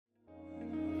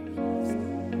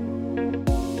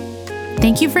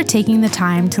Thank you for taking the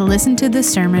time to listen to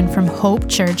this sermon from Hope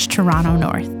Church, Toronto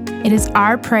North. It is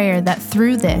our prayer that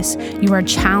through this, you are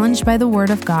challenged by the Word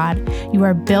of God, you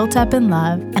are built up in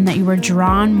love, and that you are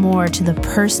drawn more to the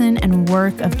person and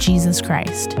work of Jesus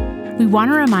Christ. We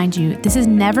want to remind you, this is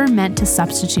never meant to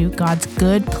substitute God's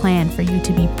good plan for you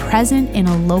to be present in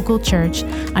a local church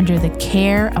under the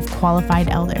care of qualified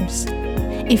elders.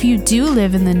 If you do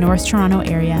live in the North Toronto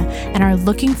area and are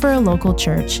looking for a local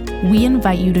church, we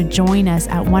invite you to join us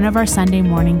at one of our Sunday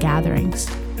morning gatherings.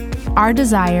 Our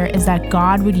desire is that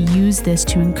God would use this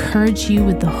to encourage you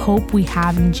with the hope we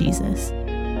have in Jesus.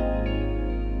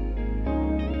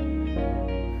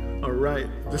 All right,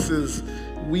 this is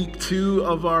week 2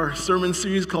 of our sermon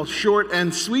series called Short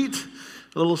and Sweet,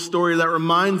 a little story that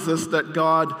reminds us that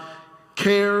God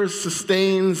cares,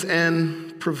 sustains,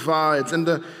 and provides. And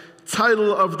the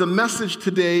title of the message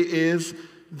today is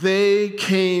They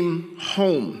Came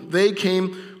Home. They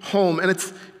Came Home. And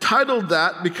it's titled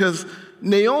that because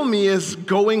Naomi is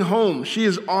going home. She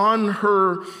is on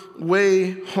her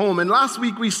way home. And last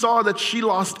week we saw that she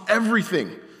lost everything.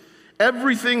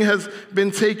 Everything has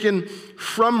been taken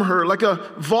from her. Like a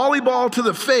volleyball to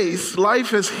the face,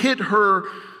 life has hit her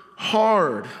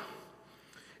hard.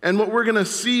 And what we're going to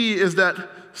see is that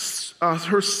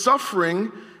her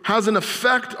suffering has an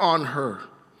effect on her.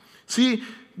 See,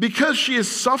 because she is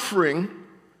suffering,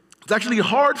 it's actually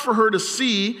hard for her to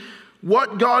see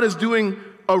what God is doing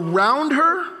around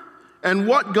her and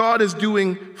what God is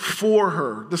doing for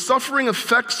her. The suffering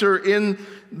affects her in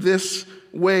this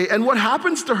way. And what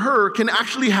happens to her can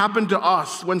actually happen to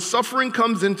us when suffering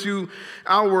comes into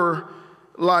our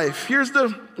life. Here's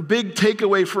the big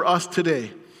takeaway for us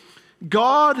today.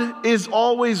 God is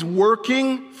always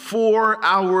working for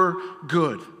our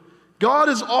good. God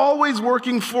is always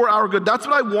working for our good. That's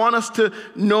what I want us to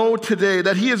know today,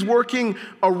 that He is working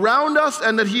around us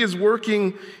and that He is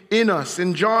working in us.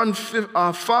 In John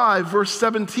 5, verse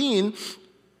 17,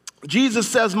 Jesus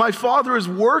says, "My Father is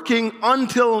working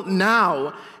until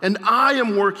now, and I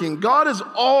am working." God is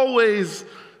always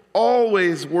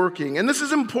working. And this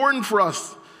is important for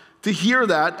us to hear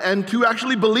that and to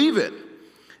actually believe it.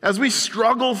 As we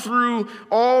struggle through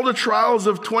all the trials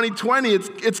of 2020,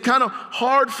 it's kind of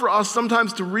hard for us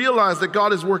sometimes to realize that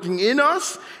God is working in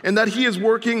us and that He is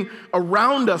working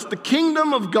around us. The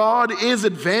kingdom of God is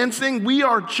advancing. We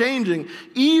are changing,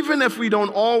 even if we don't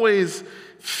always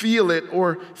feel it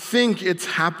or think it's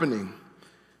happening.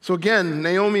 So again,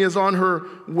 Naomi is on her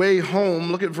way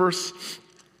home. Look at verse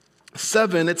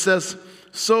 7. It says,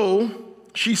 "So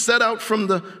she set out from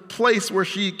the place where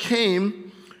she came,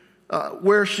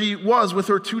 where she was with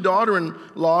her 2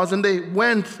 daughter-in-laws, and they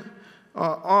went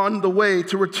on the way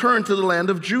to return to the land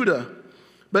of Judah.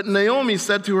 But Naomi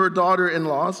said to her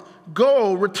daughter-in-laws,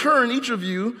 'Go, return each of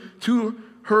you to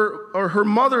her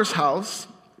mother's house.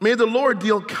 May the Lord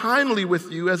deal kindly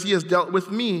with you as He has dealt with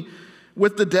me,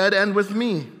 with the dead and with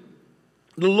me.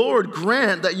 The Lord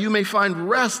grant that you may find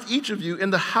rest, each of you,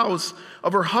 in the house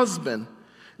of her husband.'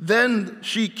 Then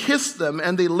she kissed them,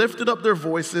 and they lifted up their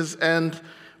voices and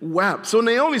wept." So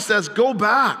Naomi says, "Go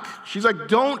back." She's like,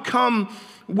 "Don't come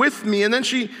with me." And then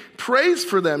she prays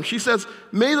for them. She says,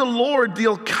 "May the Lord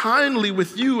deal kindly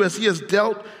with you as He has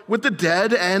dealt with the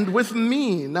dead and with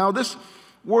me." Now this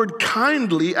word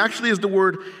kindly actually is the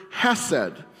word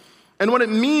hesed. And what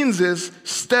it means is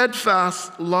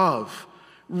steadfast love.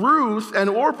 Ruth and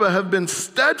Orpah have been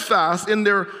steadfast in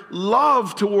their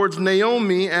love towards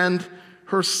Naomi and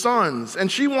her sons. And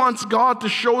she wants God to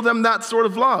show them that sort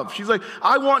of love. She's like,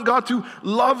 "I want God to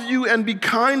love you and be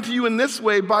kind to you in this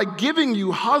way by giving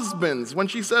you husbands." When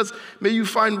she says, "May you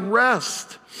find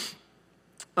rest,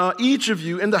 each of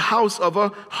you, in the house of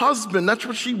a husband," that's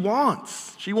what she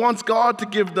wants. She wants God to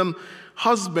give them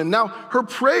husband. Now, her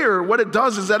prayer, what it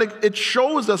does is that it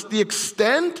shows us the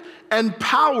extent and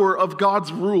power of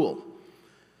God's rule.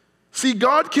 See,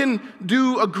 God can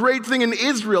do a great thing in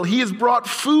Israel. He has brought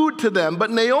food to them.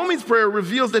 But Naomi's prayer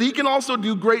reveals that He can also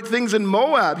do great things in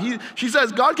Moab. She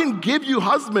says, God can give you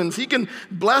husbands. He can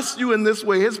bless you in this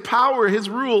way. His power, His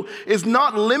rule is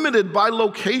not limited by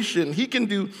location. He can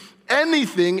do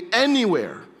anything,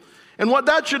 anywhere. And what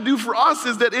that should do for us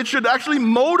is that it should actually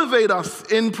motivate us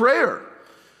in prayer.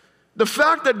 The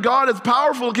fact that God is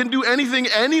powerful, can do anything,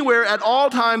 anywhere, at all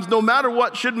times, no matter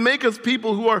what, should make us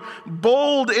people who are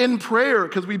bold in prayer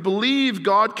because we believe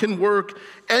God can work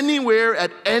anywhere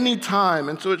at any time.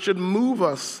 And so it should move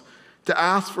us to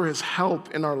ask for His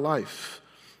help in our life.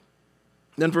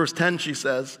 Then verse 10, she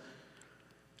says,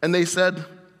 they said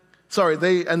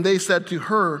to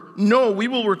her, "No, we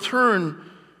will return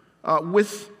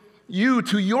with you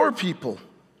to your people."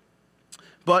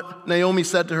 But Naomi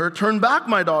said to her, "Turn back,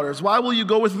 my daughters. Why will you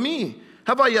go with me?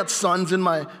 Have I yet sons in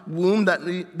my womb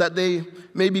that they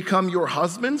may become your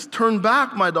husbands? Turn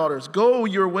back, my daughters. Go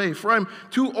your way, for I'm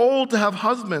too old to have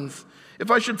husbands.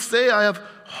 If I should say I have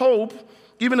hope,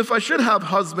 even if I should have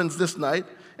husbands this night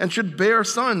and should bear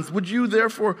sons, would you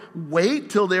therefore wait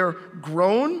till they're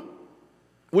grown?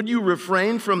 Would you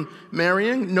refrain from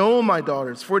marrying? No, my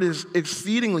daughters, for it is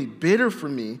exceedingly bitter for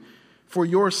me, for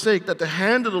your sake, that the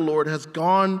hand of the Lord has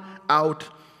gone out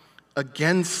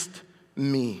against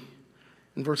me."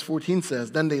 And verse 14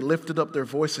 says, "Then they lifted up their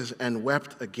voices and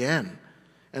wept again.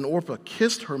 And Orpah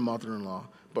kissed her mother-in-law,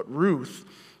 but Ruth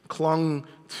clung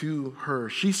to her."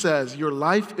 She says, "Your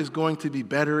life is going to be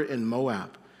better in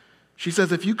Moab." She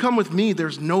says, "If you come with me,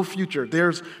 there's no future.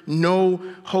 There's no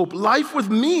hope. Life with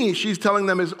me," she's telling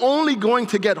them, "is only going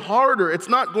to get harder. It's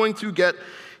not going to get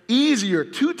easier."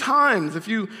 2 times, if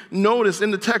you notice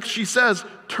in the text, she says,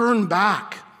 "Turn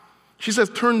back." She says,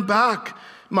 "Turn back,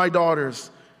 my daughters.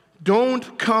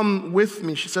 Don't come with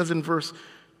me." She says in verse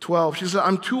 12, she says,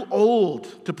 "I'm too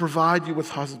old to provide you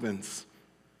with husbands."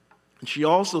 And she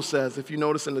also says, if you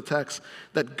notice in the text,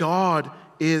 that God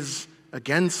is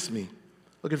against me.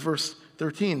 Look at verse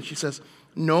 13. She says,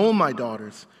 "No, my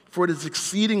daughters, for it is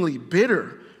exceedingly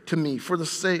bitter to me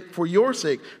for your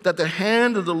sake, that the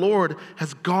hand of the Lord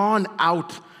has gone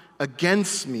out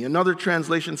against me." Another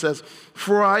translation says,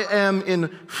 "For I am in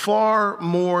far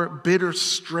more bitter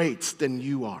straits than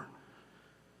you are."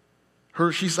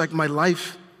 She's like, my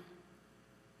life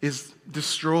is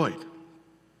destroyed.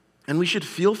 And we should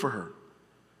feel for her.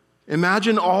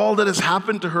 Imagine all that has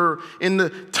happened to her in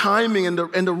the timing and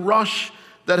the rush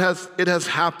that it has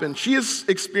happened. She is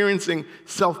experiencing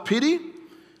self-pity.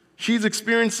 She's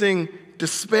experiencing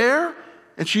despair.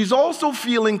 And she's also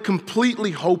feeling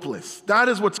completely hopeless. That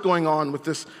is what's going on with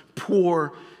this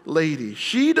poor lady.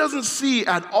 She doesn't see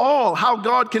at all how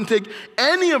God can take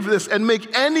any of this and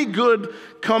make any good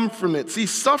come from it. See,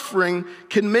 suffering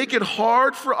can make it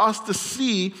hard for us to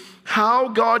see how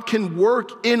God can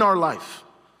work in our life.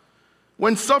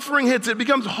 When suffering hits, it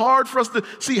becomes hard for us to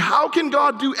see, how can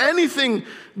God do anything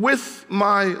with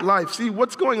my life? See,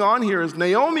 what's going on here is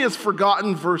Naomi has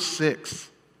forgotten verse 6.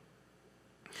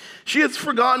 She has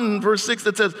forgotten verse 6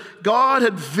 that says, God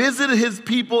had visited his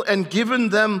people and given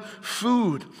them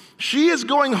food. She is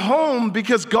going home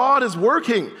because God is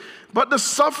working. But the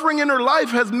suffering in her life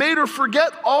has made her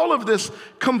forget all of this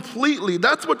completely.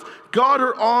 That's what got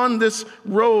her on this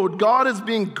road. God is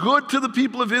being good to the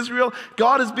people of Israel.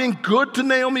 God is being good to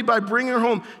Naomi by bringing her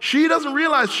home. She doesn't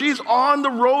realize she's on the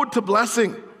road to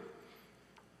blessing.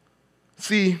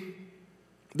 See,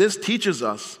 this teaches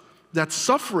us that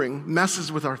suffering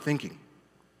messes with our thinking.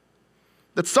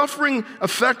 That suffering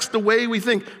affects the way we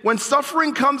think. When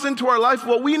suffering comes into our life,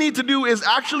 what we need to do is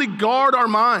actually guard our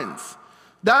minds.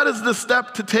 That is the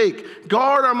step to take.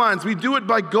 Guard our minds. We do it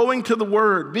by going to the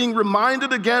Word, being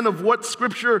reminded again of what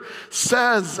Scripture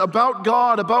says about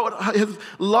God, about his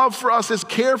love for us, his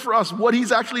care for us, what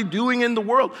he's actually doing in the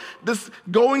world. This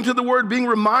going to the Word, being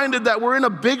reminded that we're in a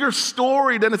bigger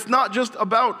story, that it's not just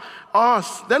about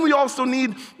us. Then we also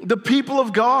need the people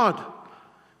of God.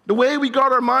 The way we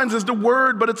guard our minds is the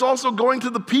Word, but it's also going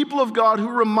to the people of God who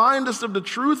remind us of the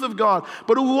truth of God,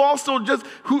 but who also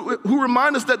who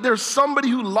remind us that there's somebody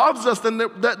who loves us and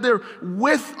that they're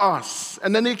with us,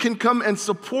 and then they can come and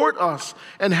support us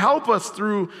and help us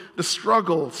through the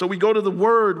struggle. So we go to the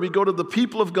Word, we go to the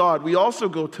people of God, we also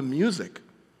go to music.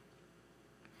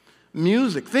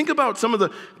 Music. Think about some of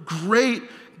the great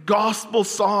gospel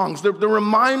songs, the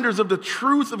reminders of the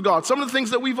truth of God. Some of the things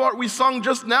that we sung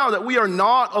just now, that we are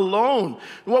not alone.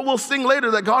 What we'll sing later,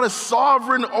 that God is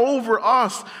sovereign over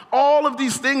us. All of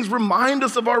these things remind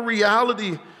us of our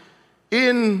reality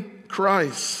in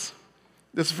Christ.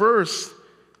 This verse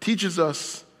teaches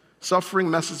us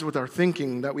suffering messes with our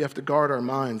thinking, that we have to guard our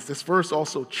minds. This verse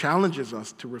also challenges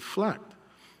us to reflect.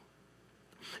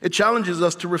 It challenges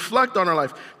us to reflect on our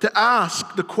life, to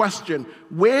ask the question,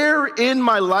 where in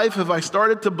my life have I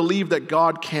started to believe that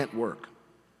God can't work?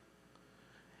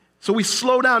 So we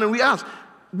slow down and we ask,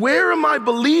 where am I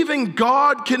believing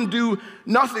God can do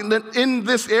nothing in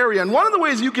this area? And one of the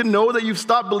ways you can know that you've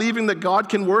stopped believing that God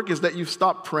can work is that you've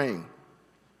stopped praying.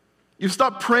 You've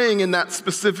stopped praying in that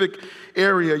specific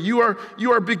area. You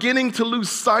are beginning to lose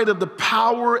sight of the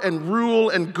power and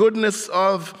rule and goodness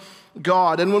of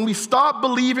God. And when we stop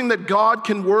believing that God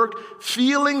can work,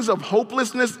 feelings of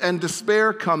hopelessness and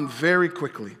despair come very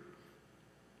quickly.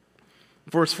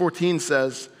 Verse 14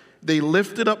 says, they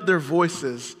lifted up their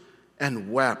voices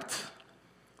and wept.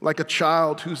 like a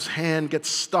child whose hand gets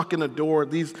stuck in a door.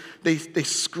 They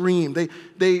scream.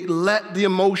 They let the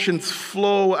emotions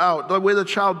flow out. The way the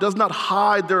child does not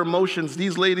hide their emotions,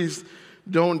 these ladies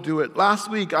don't do it. Last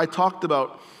week, I talked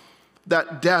about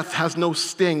that death has no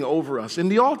sting over us in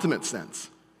the ultimate sense.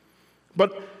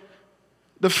 But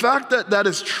the fact that that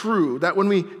is true, that when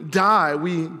we die,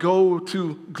 we go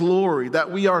to glory,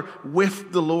 that we are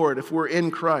with the Lord if we're in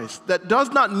Christ, that does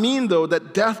not mean, though,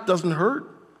 that death doesn't hurt.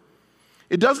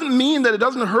 It doesn't mean that it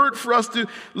doesn't hurt for us to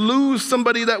lose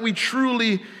somebody that we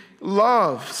truly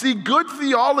love. See, good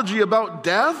theology about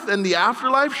death and the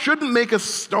afterlife shouldn't make us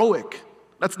stoic.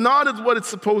 That's not what it's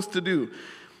supposed to do.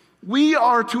 We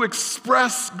are to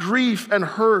express grief and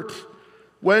hurt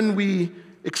when we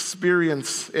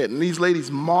experience it. And these ladies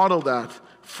model that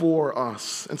for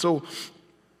us. And so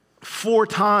 4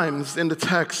 times in the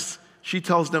text, she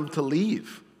tells them to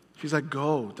leave. She's like,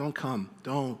 go, don't come,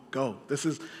 don't go.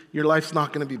 Your life's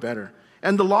not going to be better.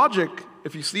 And the logic,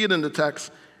 if you see it in the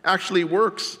text, actually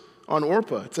works on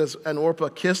Orpah. It says, and Orpah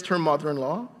kissed her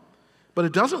mother-in-law, but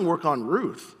it doesn't work on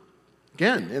Ruth.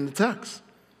 Again, in the text.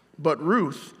 But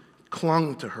Ruth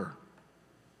clung to her.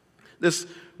 This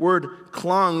word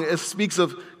clung, it speaks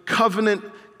of covenant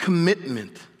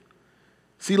commitment.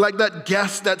 See, like that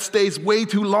guest that stays way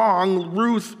too long,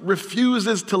 Ruth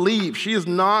refuses to leave. She is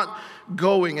not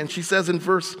going. And she says in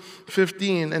verse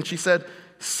 15, and she said,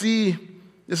 see,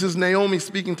 this is Naomi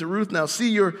speaking to Ruth now, see,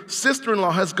 your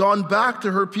sister-in-law has gone back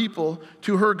to her people,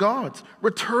 to her gods.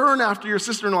 Return after your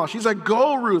sister-in-law. She's like,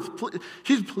 go, Ruth.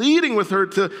 She's pleading with her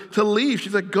to leave.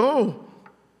 She's like, go.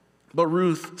 But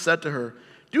Ruth said to her,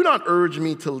 do not urge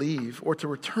me to leave or to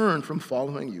return from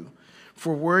following you.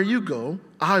 For where you go,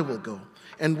 I will go.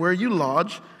 And where you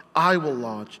lodge, I will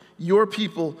lodge. Your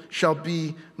people shall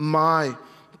be my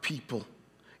people.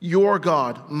 Your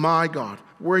God, my God.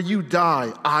 Where you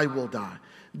die, I will die.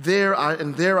 There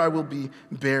I will be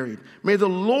buried. May the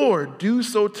Lord do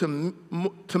so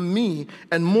to me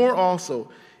and more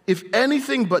also, if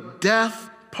anything but death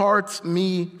parts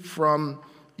me from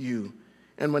you.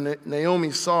 And when Naomi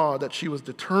saw that she was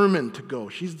determined to go,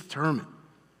 she's determined,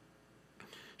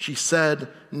 she said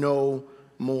no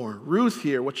more. Ruth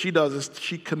here, what she does is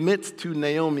she commits to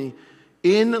Naomi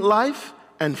in life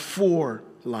and for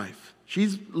life.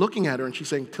 She's looking at her and she's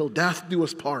saying, till death do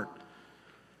us part.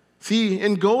 See,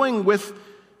 in going with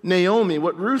Naomi,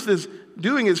 what Ruth is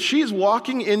doing is she's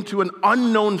walking into an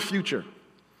unknown future.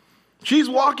 She's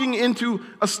walking into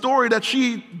a story that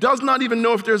she does not even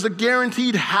know if there's a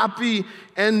guaranteed happy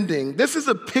ending. This is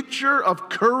a picture of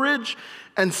courage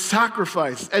and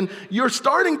sacrifice. And you're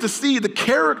starting to see the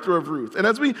character of Ruth. And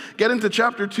as we get into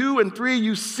chapter 2 and 3,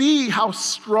 you see how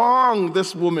strong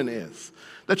this woman is.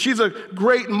 That she's a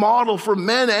great model for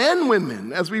men and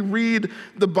women as we read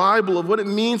the Bible of what it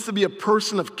means to be a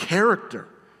person of character.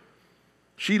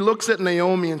 She looks at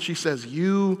Naomi and she says,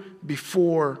 you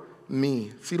before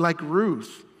me. See, like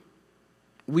Ruth,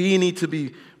 we need to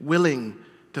be willing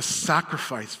to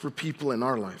sacrifice for people in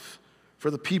our life, for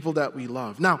the people that we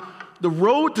love. Now, the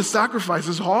road to sacrifice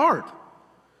is hard.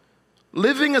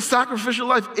 Living a sacrificial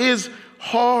life is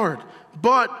hard,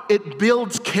 but it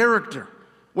builds character.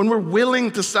 When we're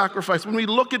willing to sacrifice, when we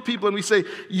look at people and we say,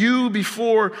 you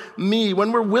before me,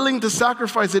 when we're willing to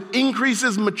sacrifice, it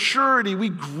increases maturity. We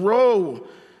grow.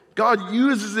 God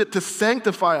uses it to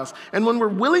sanctify us. And when we're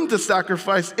willing to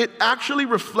sacrifice, it actually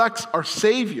reflects our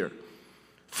Savior.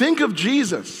 Think of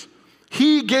Jesus.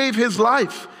 He gave his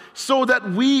life so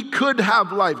that we could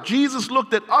have life. Jesus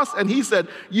looked at us and he said,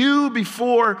 you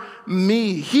before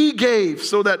me. He gave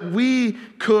so that we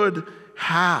could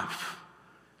have.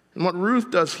 And what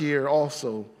Ruth does here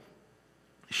also,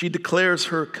 she declares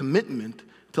her commitment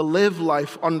to live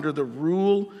life under the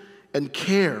rule and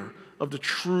care of the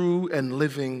true and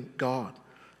living God.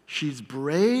 She's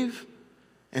brave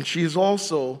and she is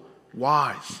also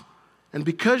wise. And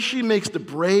because she makes the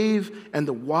brave and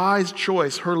the wise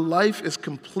choice, her life is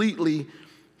completely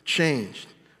changed.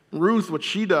 Ruth, what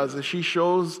she does is she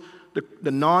shows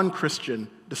the non-Christian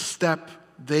the step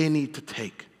they need to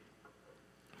take.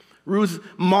 Ruth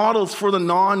models for the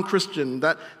non-Christian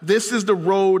that this is the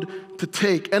road to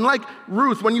take. And like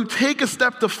Ruth, when you take a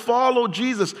step to follow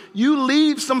Jesus, you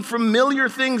leave some familiar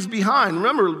things behind.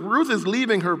 Remember, Ruth is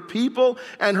leaving her people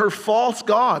and her false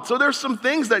god. So there's some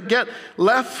things that get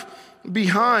left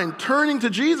behind. Turning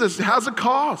to Jesus has a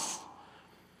cost.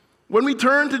 When we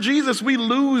turn to Jesus, we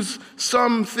lose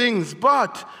some things.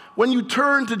 But when you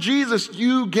turn to Jesus,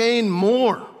 you gain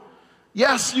more.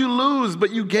 Yes, you lose,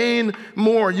 but you gain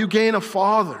more. You gain a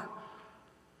father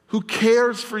who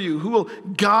cares for you, who will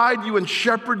guide you and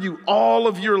shepherd you all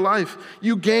of your life.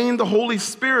 You gain the Holy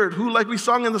Spirit, who, like we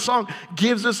sung in the song,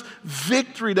 gives us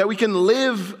victory, that we can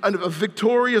live a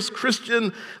victorious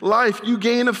Christian life. You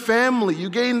gain a family, you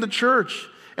gain the church.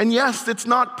 And yes, it's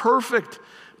not perfect,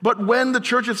 but when the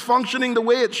church is functioning the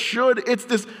way it should, it's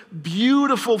this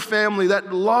beautiful family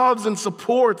that loves and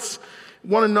supports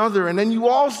one another. And then you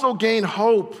also gain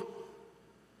hope.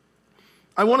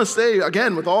 I want to say,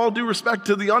 again, with all due respect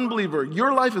to the unbeliever,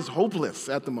 your life is hopeless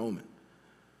at the moment.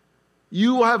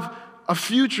 You have a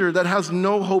future that has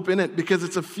no hope in it, because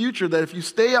it's a future that if you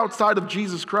stay outside of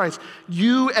Jesus Christ,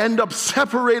 you end up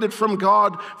separated from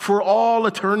God for all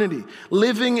eternity,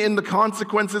 living in the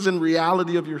consequences and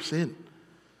reality of your sin.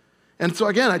 And so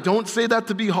again, I don't say that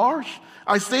to be harsh.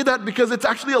 I say that because it's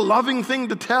actually a loving thing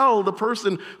to tell the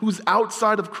person who's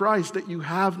outside of Christ that you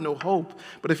have no hope.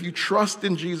 But if you trust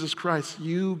in Jesus Christ,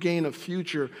 you gain a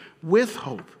future with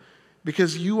hope,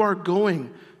 because you are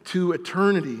going to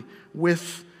eternity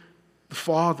with the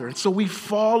Father. And so we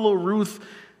follow Ruth,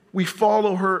 we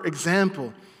follow her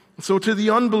example. And so to the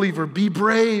unbeliever, be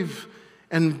brave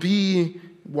and be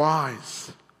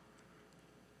wise.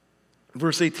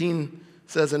 Verse 18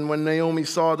 says, and when Naomi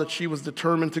saw that she was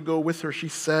determined to go with her, she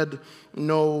said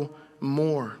no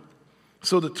more.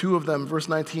 So the two of them, verse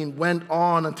 19, went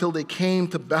on until they came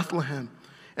to Bethlehem.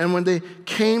 And when they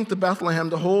came to Bethlehem,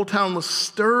 the whole town was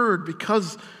stirred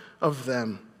because of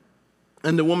them.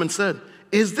 And the woman said,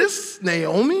 is this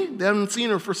Naomi? They haven't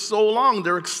seen her for so long.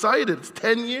 They're excited. It's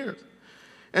 10 years.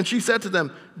 And she said to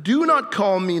them, do not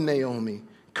call me Naomi.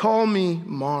 Call me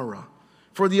Mara.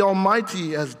 For the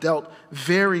Almighty has dealt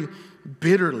very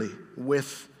bitterly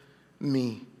with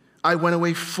me. I went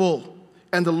away full,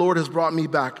 and the Lord has brought me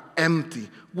back empty.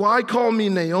 Why call me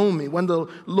Naomi when the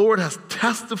Lord has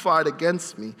testified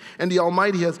against me, and the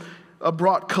Almighty has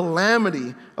brought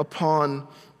calamity upon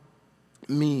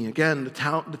me? Again, the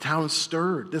town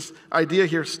stirred. This idea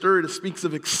here, stirred, it speaks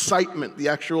of excitement, the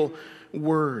actual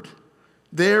word.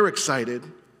 They're excited,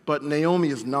 but Naomi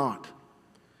is not.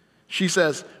 She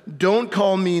says, don't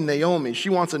call me Naomi. She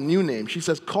wants a new name. She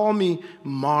says, call me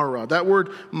Mara. That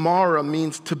word Mara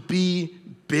means to be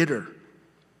bitter.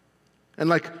 And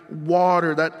like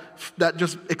water that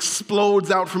just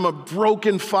explodes out from a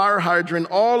broken fire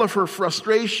hydrant, all of her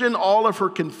frustration, all of her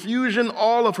confusion,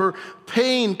 all of her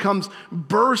pain comes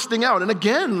bursting out. And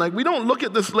again, like, we don't look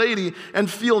at this lady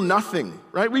and feel nothing,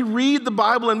 right? We read the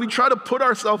Bible and we try to put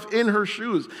ourselves in her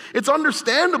shoes. It's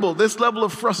understandable, this level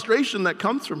of frustration that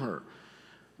comes from her,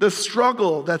 the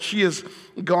struggle that she has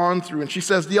gone through. And she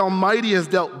says, the Almighty has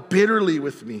dealt bitterly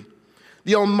with me.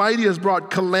 The Almighty has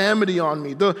brought calamity on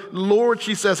me. The Lord,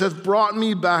 she says, has brought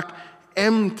me back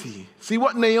empty. See,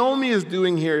 what Naomi is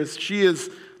doing here is she is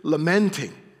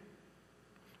lamenting.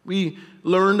 We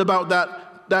learned about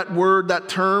that word, that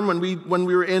term, when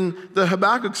we were in the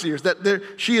Habakkuk series, that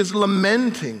she is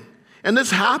lamenting. And this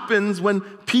happens when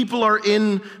people are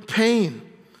in pain.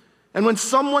 And when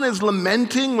someone is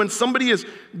lamenting, when somebody is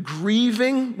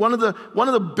grieving, one of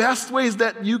the best ways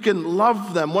that you can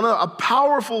love them, a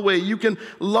powerful way you can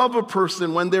love a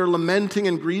person when they're lamenting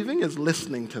and grieving, is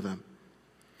listening to them.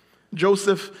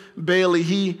 Joseph Bailey,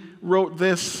 he wrote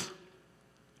this.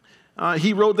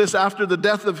 He wrote this after the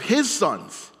death of his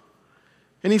sons.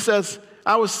 And he says,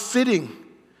 I was sitting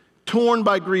torn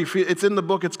by grief. It's in the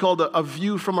book, it's called A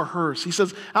View from a Hearse. He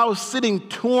says, I was sitting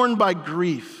torn by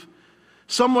grief.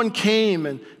 Someone came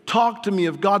and talked to me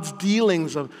of God's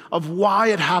dealings, of why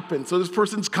it happened. So this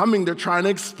person's coming, they're trying to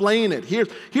explain it.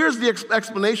 Here's the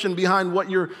explanation behind what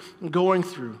you're going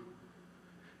through.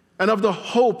 And of the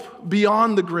hope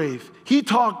beyond the grave. He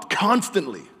talked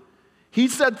constantly. He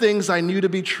said things I knew to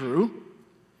be true.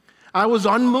 I was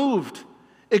unmoved,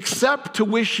 except to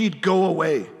wish he'd go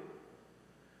away.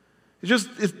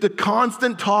 It's the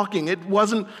constant talking. It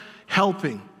wasn't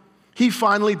helping. He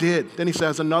finally did. Then he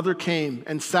says, another came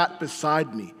and sat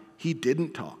beside me. He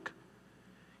didn't talk.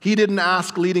 He didn't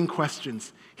ask leading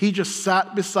questions. He just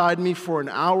sat beside me for an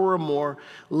hour or more,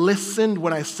 listened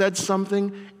when I said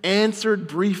something, answered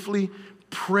briefly,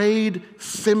 prayed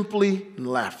simply, and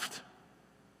left.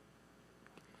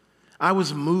 I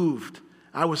was moved.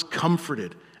 I was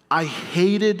comforted. I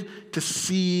hated to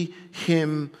see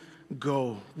him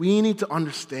go. We need to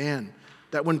understand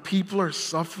that when people are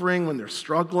suffering, when they're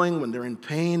struggling, when they're in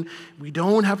pain, we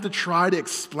don't have to try to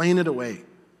explain it away.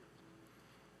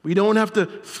 We don't have to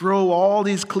throw all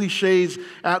these cliches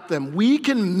at them. We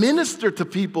can minister to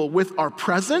people with our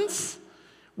presence,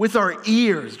 with our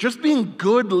ears, just being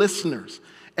good listeners,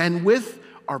 and with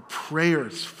our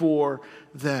prayers for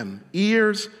them.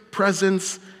 Ears,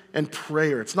 presence, and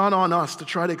prayer. It's not on us to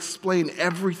try to explain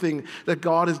everything that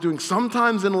God is doing.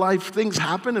 Sometimes in life things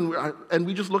happen and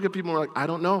we just look at people and we're like, I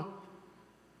don't know.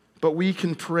 But we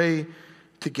can pray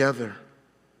together.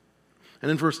 And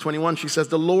in verse 21, she says,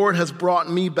 the Lord has brought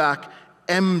me back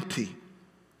empty.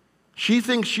 She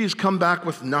thinks she's come back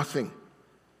with nothing,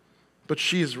 but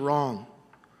she is wrong.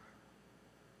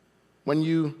 When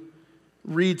you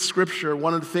read Scripture,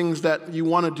 one of the things that you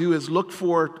want to do is look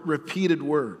for repeated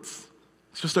words.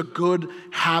 It's just a good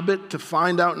habit to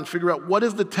find out and figure out what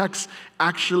is the text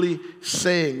actually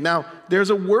saying. Now,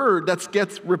 there's a word that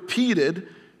gets repeated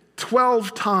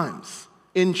 12 times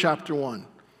in chapter 1,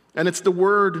 and it's the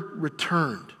word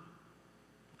returned.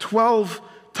 12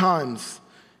 times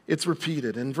it's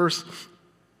repeated. And verse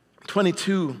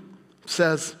 22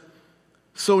 says,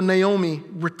 so Naomi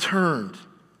returned,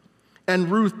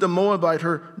 and Ruth the Moabite,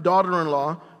 her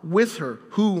daughter-in-law, with her,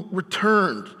 who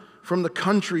returned from the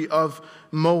country of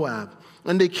Moab.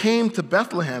 And they came to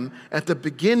Bethlehem at the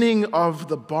beginning of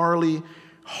the barley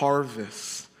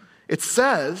harvest. It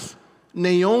says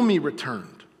Naomi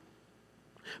returned.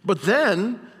 But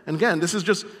then, and again, this is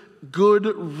just good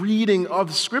reading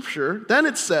of Scripture, then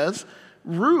it says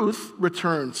Ruth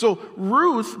returned. So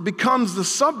Ruth becomes the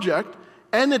subject,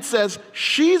 and it says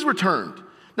she's returned.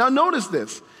 Now notice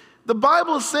this. The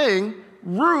Bible is saying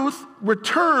Ruth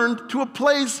returned to a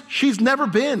place she's never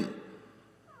been.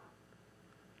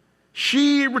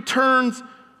 She returns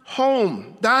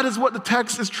home. That is what the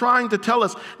text is trying to tell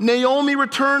us. Naomi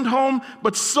returned home,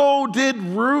 but so did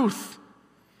Ruth.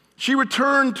 She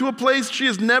returned to a place she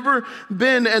has never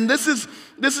been. And this is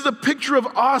a picture of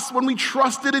us when we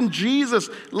trusted in Jesus.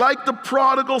 Like the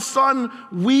prodigal son,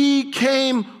 we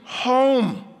came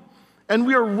home. And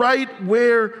we are right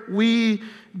where we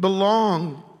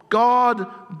belong. God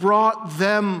brought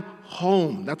them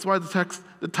home. That's why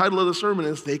the title of the sermon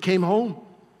is They Came Home.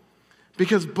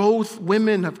 Because both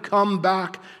women have come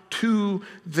back to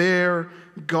their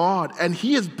God. And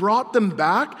he has brought them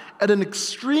back at an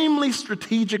extremely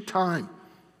strategic time.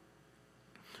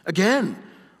 Again,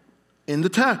 in the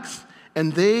text.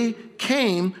 And they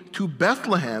came to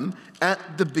Bethlehem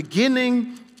at the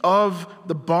beginning of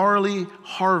the barley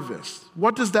harvest.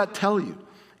 What does that tell you?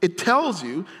 It tells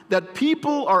you that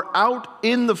people are out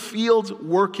in the fields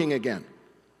working again.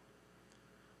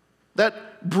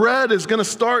 That bread is going to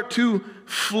start to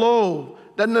flow.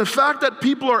 That the fact that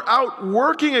people are out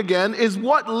working again is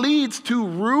what leads to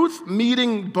Ruth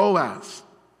meeting Boaz.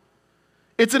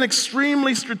 It's an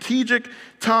extremely strategic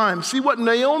time. See, what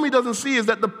Naomi doesn't see is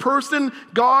that the person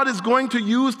God is going to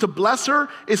use to bless her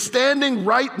is standing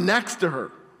right next to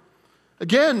her.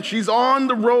 Again, she's on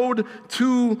the road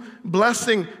to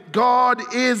blessing.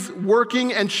 God is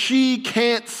working and she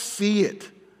can't see it.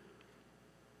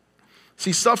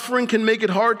 See, suffering can make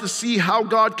it hard to see how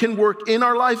God can work in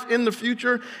our life in the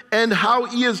future and how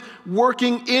he is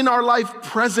working in our life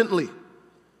presently.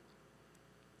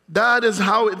 That is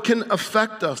how it can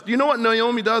affect us. Do you know what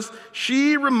Naomi does?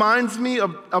 She reminds me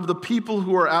of the people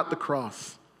who are at the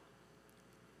cross.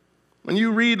 When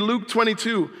you read Luke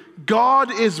 22,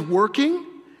 God is working,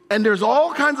 and there's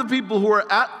all kinds of people who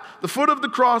are at the foot of the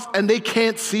cross, and they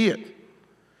can't see it.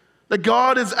 That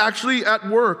God is actually at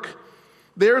work.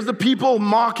 There's the people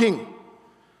mocking,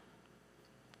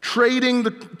 trading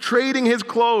his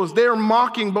clothes. They are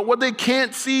mocking, but what they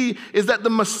can't see is that the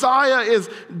Messiah is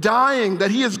dying,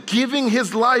 that he is giving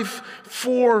his life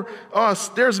for us.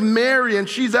 There's Mary, and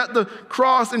she's at the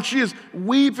cross, and she is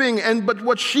weeping, but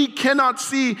what she cannot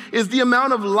see is the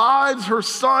amount of lives her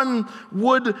son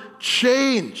would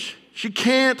change. She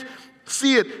can't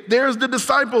see it. There's the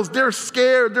disciples. They're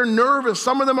scared. They're nervous.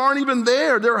 Some of them aren't even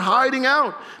there. They're hiding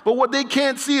out. But what they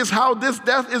can't see is how this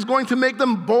death is going to make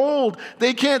them bold.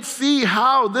 They can't see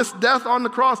how this death on the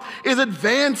cross is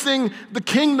advancing the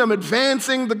kingdom,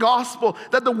 advancing the gospel,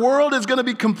 that the world is going to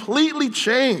be completely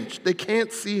changed. They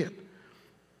can't see it.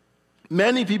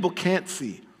 Many people can't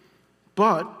see,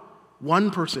 but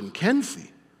one person can see.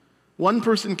 One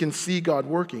person can see God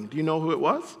working. Do you know who it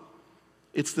was?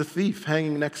 It's the thief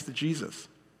hanging next to Jesus.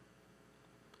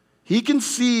 He can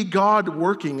see God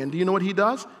working, and do you know what he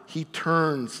does? He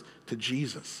turns to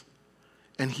Jesus,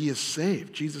 and he is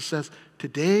saved. Jesus says,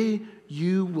 "Today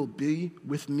you will be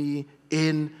with me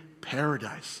in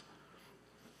paradise."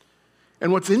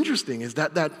 And what's interesting is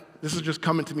that this is just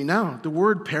coming to me now. The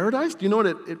word paradise, do you know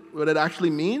what it actually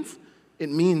means? It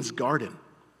means garden.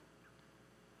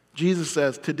 Jesus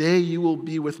says, "Today you will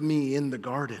be with me in the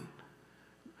garden."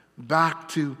 Back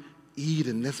to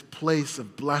Eden, this place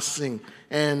of blessing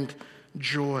and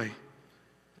joy.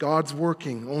 God's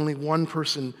working. Only one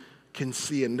person can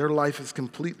see, and their life is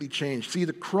completely changed. See,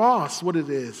 the cross, what it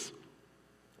is,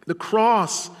 the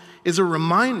cross is a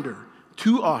reminder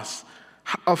to us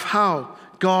of how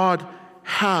God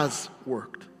has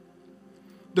worked.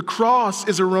 The cross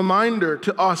is a reminder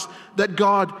to us that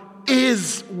God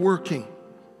is working.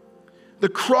 The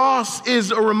cross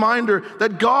is a reminder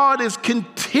that God is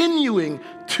continuing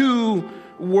to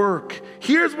work.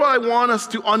 Here's what I want us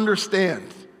to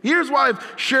understand. Here's why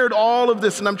I've shared all of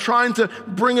this, and I'm trying to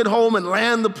bring it home and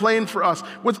land the plane for us.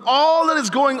 With all that is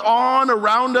going on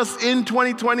around us in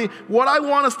 2020, what I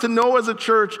want us to know as a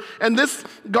church, and this,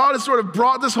 God has sort of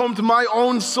brought this home to my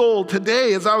own soul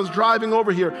today as I was driving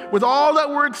over here. With all that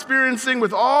we're experiencing,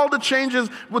 with all the changes,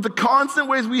 with the constant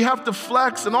ways we have to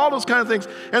flex and all those kind of things.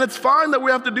 And it's fine that we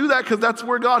have to do that because that's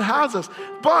where God has us.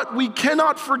 But we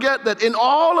cannot forget that in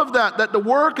all of that, that the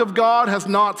work of God has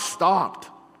not stopped.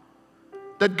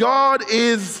 That God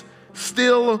is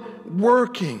still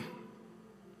working.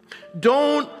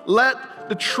 Don't let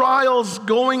the trials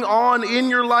going on in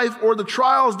your life or the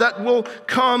trials that will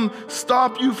come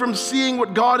stop you from seeing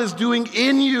what God is doing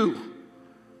in you.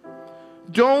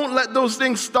 Don't let those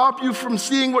things stop you from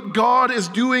seeing what God is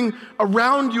doing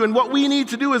around you. And what we need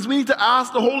to do is we need to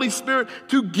ask the Holy Spirit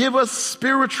to give us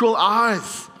spiritual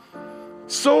eyes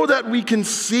so that we can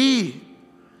see.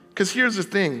 Because here's the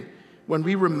thing, when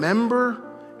we remember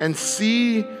and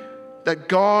see that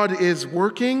God is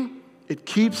working, it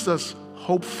keeps us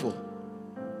hopeful.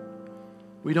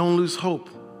 We don't lose hope.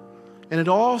 And it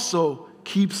also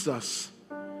keeps us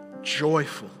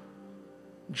joyful.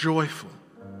 Joyful.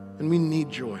 And we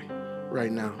need joy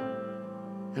right now.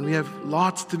 And we have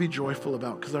lots to be joyful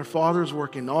about because our Father is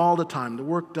working all the time. The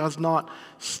work does not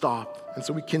stop. And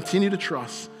so we continue to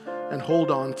trust and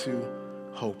hold on to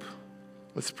hope.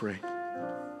 Let's pray.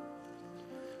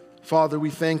 Father, we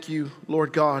thank you,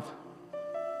 Lord God,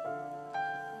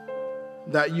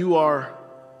 that you are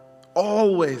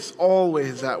always,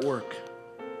 always at work.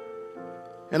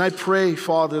 And I pray,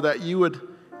 Father, that you would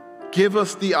give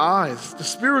us the eyes, the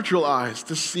spiritual eyes,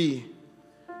 to see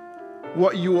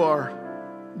what you are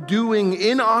doing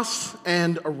in us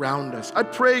and around us. I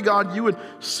pray, God, you would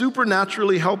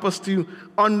supernaturally help us to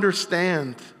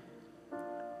understand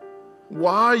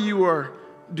why you are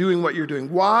doing what you're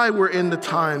doing, why we're in the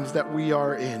times that we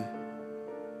are in.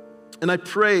 And I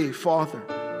pray, Father,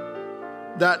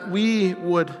 that we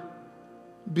would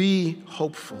be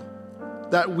hopeful,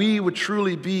 that we would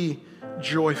truly be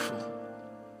joyful.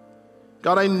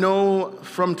 God, I know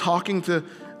from talking to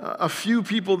a few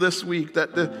people this week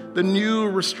that the new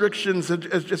restrictions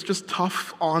is just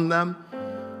tough on them.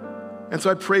 And so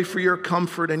I pray for your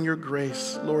comfort and your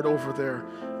grace, Lord, over their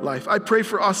life. I pray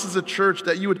for us as a church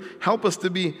that you would help us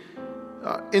to be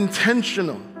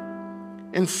intentional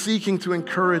in seeking to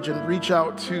encourage and reach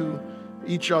out to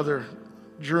each other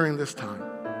during this time.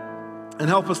 And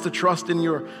help us to trust in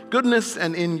your goodness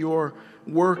and in your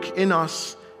work in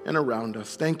us and around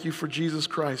us. Thank you for Jesus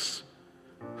Christ,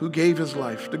 who gave his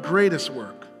life, the greatest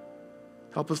work.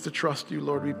 Help us to trust you,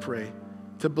 Lord, we pray,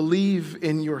 to believe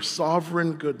in your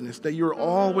sovereign goodness, that you're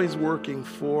always working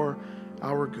for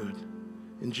our good.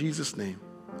 In Jesus' name,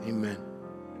 amen.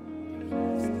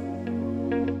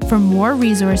 For more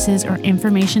resources or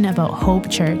information about Hope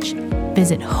Church,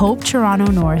 visit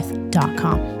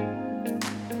hopetorontonorth.com.